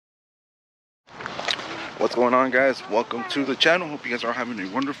What's going on, guys? Welcome to the channel. Hope you guys are having a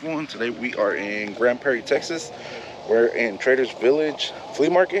wonderful one. Today we are in Prairie, Texas. We're in Trader's Village Flea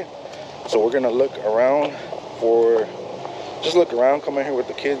Market. So we're gonna look around come in here with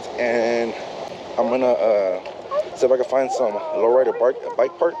the kids, and I'm gonna see if I can find some lowrider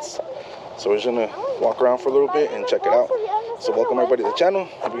bike parts. So we're just gonna walk around for a little bit and check it out. So welcome everybody to the channel.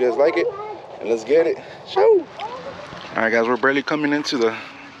 Hope you guys like it, and let's get it. Show. All right, guys, we're barely coming into the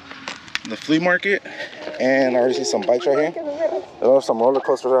flea market, and I already see some bikes right here. There are some roller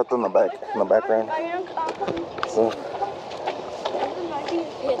coasters out there in the background. So,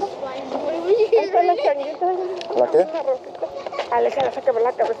 ¿la qué? How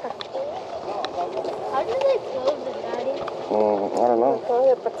do they close it, Daddy? I don't know.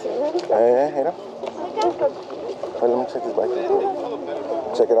 Hey, mira. Wait, let me check this bike.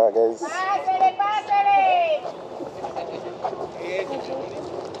 Check it out, guys.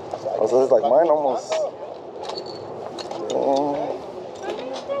 Oh, so it's like mine almost.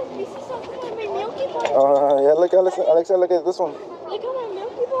 Yeah, look, Alexa, look at this one. Look at my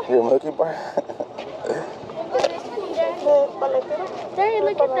Milky Bar. Your Milky Bar. Daddy,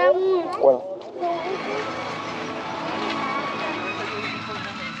 look at that one. Well.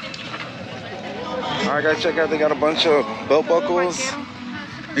 Alright, guys, check out. They got a bunch of belt buckles.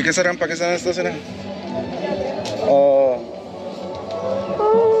 ¿Y qué serán? ¿Para qué serán estos?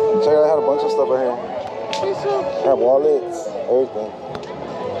 Check out, I had a bunch of stuff right here. I have wallets, everything.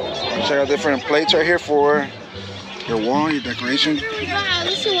 Check out different plates right here for your wall, your decoration. Wow,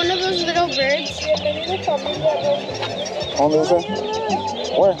 this is one of those little birds. On this one?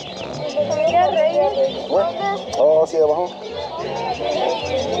 Where? Where? Oh, sí, abajo.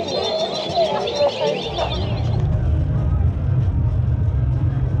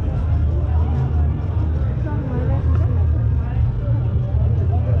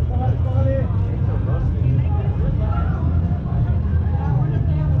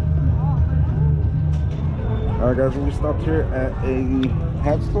 Alright, guys, we stopped here at a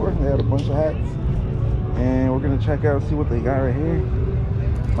hat store. They had a bunch of hats, and we're gonna check out, see what they got right here.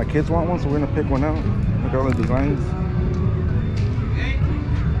 My kids want one, so we're gonna pick one out. Look at all the designs.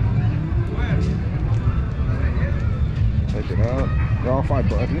 Check it out. They're all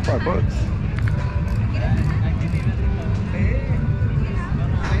 $5. I think $5.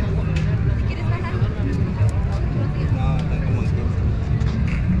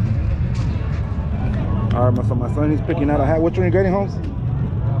 Alright, so my son, he's picking out a hat. Which one are you getting, Holmes?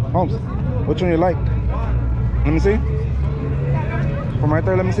 Holmes, which one you like? Let me see. From right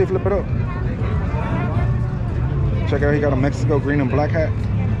there, let me see. Flip it up. Check it out, he got a Mexico green and black hat.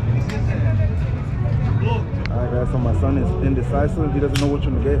 Alright, guys, so my son is indecisive. He doesn't know which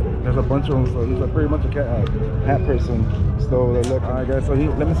one to get. There's a bunch of them, so he's pretty much a hat person. So they're looking. Alright, guys, so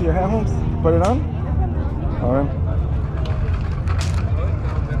let me see your hat, Holmes. Put it on. Alright.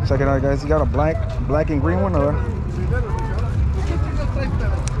 Check it out, guys. You got a black and green one, or?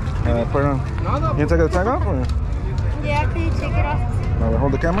 Put it on. You can take the tag off, or? Yeah, can you take it off? Alright,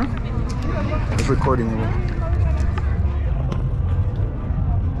 hold the camera. It's recording.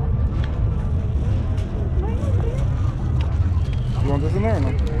 You want this in there or no?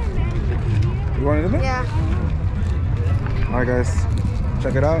 You want it in there? Yeah. Alright, guys.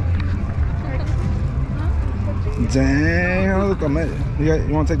 Check it out. Dang, look, you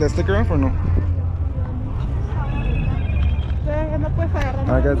want to take that sticker off or no?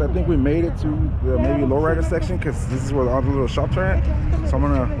 Alright, guys, I think we made it to the maybe lowrider section, because this is where all the little shops are at. So we're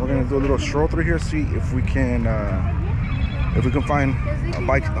gonna do a little stroll through here, see if we can find a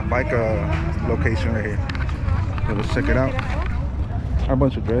bike location right here. So let's check it out. A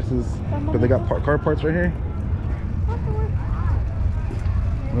bunch of dresses, because they got car parts right here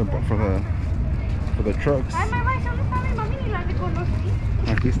for the trucks.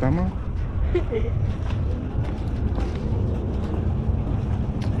 Aquí estamos.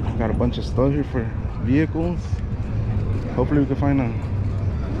 Got a bunch of stuff here for vehicles. Hopefully we can find a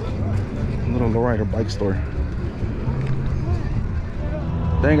little lowrider bike store.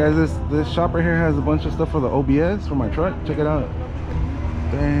 Dang, guys, this shop right here has a bunch of stuff for the OBS for my truck. Check it out.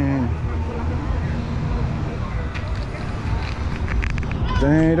 Dang.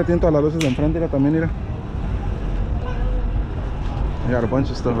 Dang, mira, tiene todas las luces de enfrente, mira, también, mira. I got a bunch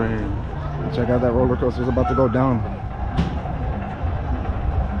of stuff right here. Check out that roller coaster, it's about to go down.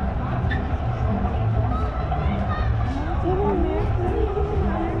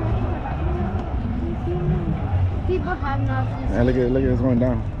 People have nothing. Yeah, look at it, it's going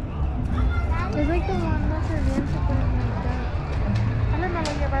down. It's like the one that's a real super like that.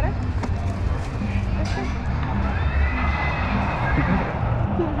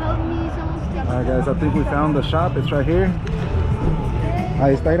 Help me, someone's taking. Alright guys, I think we found the shop. It's right here.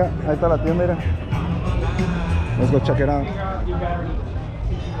 Ahí está, mira. Ahí está la tienda, mira. Let's go check it out.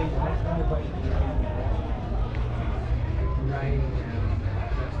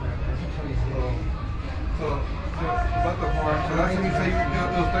 But the farm, so that's when you say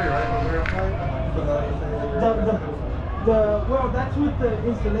it was 30, right? Well, that's with the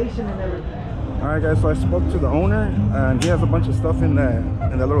installation and everything. Alright guys, so I spoke to the owner and he has a bunch of stuff in that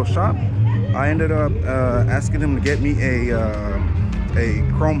little shop. I ended up asking him to get me a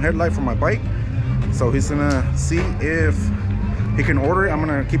chrome headlight for my bike. So he's gonna see if he can order it. I'm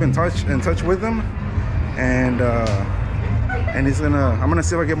gonna keep in touch with him, and I'm gonna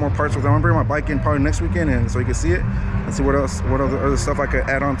see if I get more parts with him. I'm gonna bring my bike in probably next weekend, and so you can see it and see what other stuff I could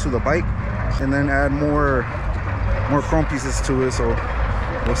add on to the bike, and then add more chrome pieces to it. So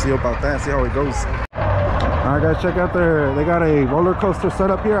we'll see about that, see how it goes. All right guys, check out they got a roller coaster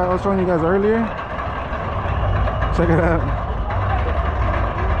set up here. I was showing you guys earlier. Check it out.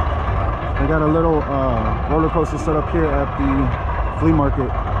 They got a little roller coaster set up here at the flea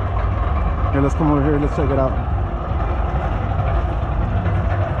market. Here, let's come over here, let's check it out.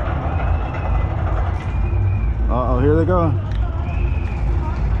 Uh-oh, here they go.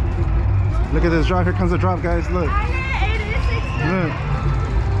 Look at this drop. Here comes the drop, guys. Look. Look.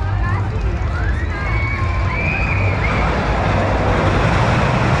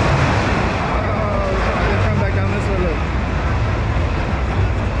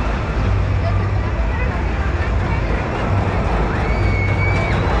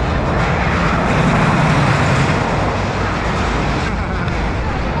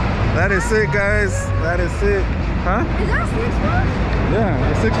 That is sick, guys. That is sick. Huh? Is that Six Flags? Yeah,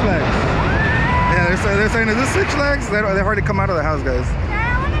 it's Six Flags. Yeah, they're saying, is this Six Flags? They already come out of the house, guys. Yeah,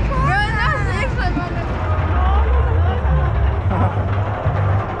 I want to go. Bro, is that Six Flags?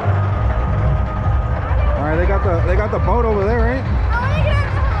 All right, they got the boat over there, right? I want to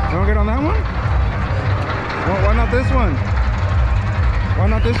get on the house. You want to get on that one? Why not this one? Why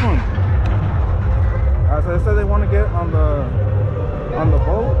not this one? All right, so they said they want to get on the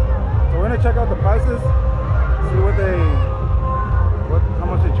boat. So we're gonna check out the prices, see how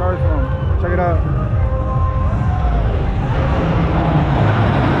much they charge for them. Check it out.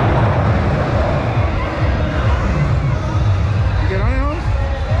 You get on it, Holmes?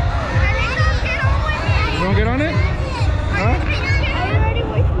 You wanna get on it? Huh? I already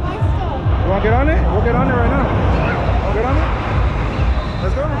wasted my stuff. You wanna get on it? We'll get on it right now. Wanna get on it?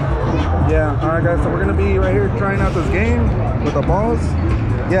 Let's go. Yeah, alright guys, so we're gonna be right here trying out this game with the balls.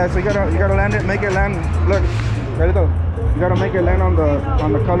 Yeah, so you gotta land it, make it land. Look, ready though. You gotta make it land on the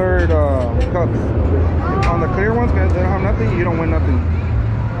colored cups. On the clear ones, cause they don't have nothing, you don't win nothing.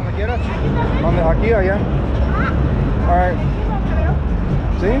 On the Akia, yeah. Alright.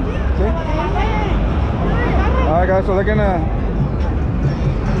 See? Alright guys, so they're gonna,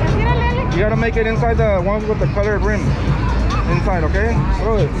 you gotta make it inside the ones with the colored rim. Inside, okay?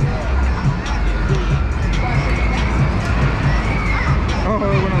 Throw it. Oh, we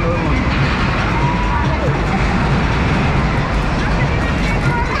went on the other one.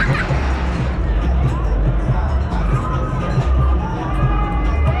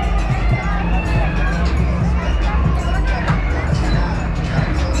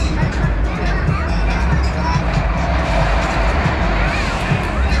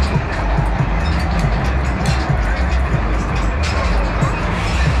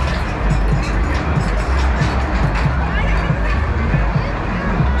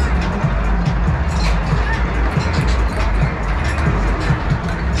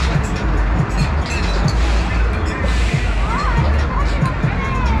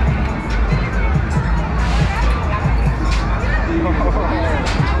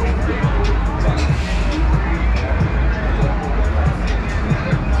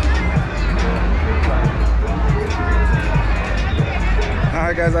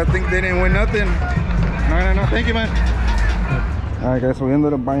 Alright guys, I think they didn't win nothing. No, thank you, man. Alright guys, so we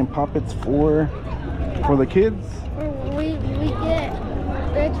ended up buying poppets for the kids. We get,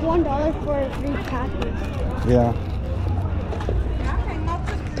 it's $1 for 3 packets. Yeah.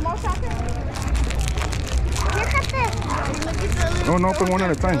 Look at this. Oh, no, open one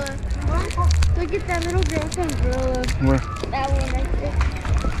at a time. Look at that little girl's umbrella. Where? That one right there.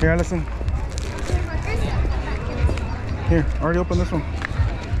 Here, listen. Here, I already opened this one.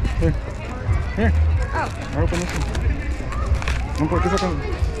 Here. Here. Oh. I opened this one. ¿Por qué sacan?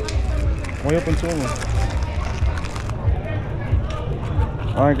 Voy a open two of them.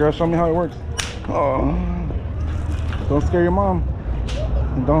 Alright, girl, show me how it works. Oh. Don't scare your mom.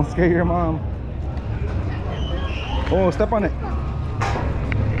 Don't scare your mom. Oh, step on it.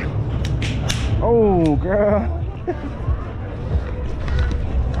 Oh, girl.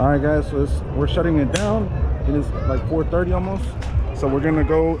 All right, guys, so we're shutting it down. It is like 4:30 almost. So we're gonna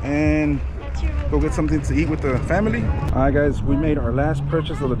go and go get something to eat with the family. All right, guys, we made our last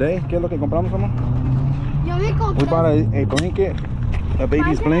purchase of the day. ¿Qué es lo que compramos, amor? We bought a blanket, a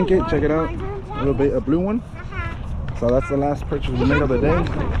baby's blanket. Check it out, a blue one. So that's the last purchase we made of the day.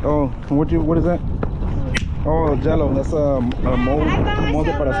 Oh, what is that? Oh, Jello. That's a mold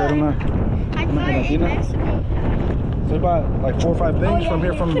para hacer una gelatina. So we bought like 4 or 5 things from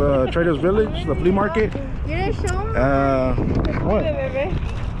here from the Trader's Village, the flea market. What?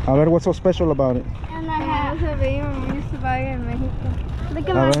 A ver, what's so special about it? And I have a baby we used to buy it in Mexico. Look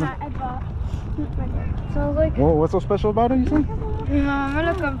at my hat I bought. So like. Whoa, what's so special about it, you said? Mi mamá me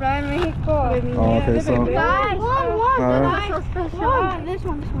lo compró en Mexico. Oh, okay, so. Guys, look, so special. This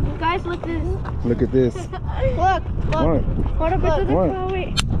one. Guys, look this. Look at this. Look. What? What?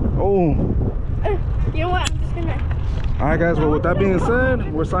 Oh. You know what? I'm just gonna. All right, guys. Well, with that being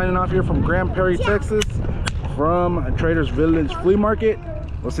said, we're signing off here from Grand Prairie, Texas, from Trader's Village Flea Market.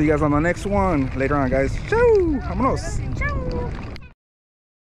 We'll see you guys on the next one later on, guys. Ciao. Vámonos.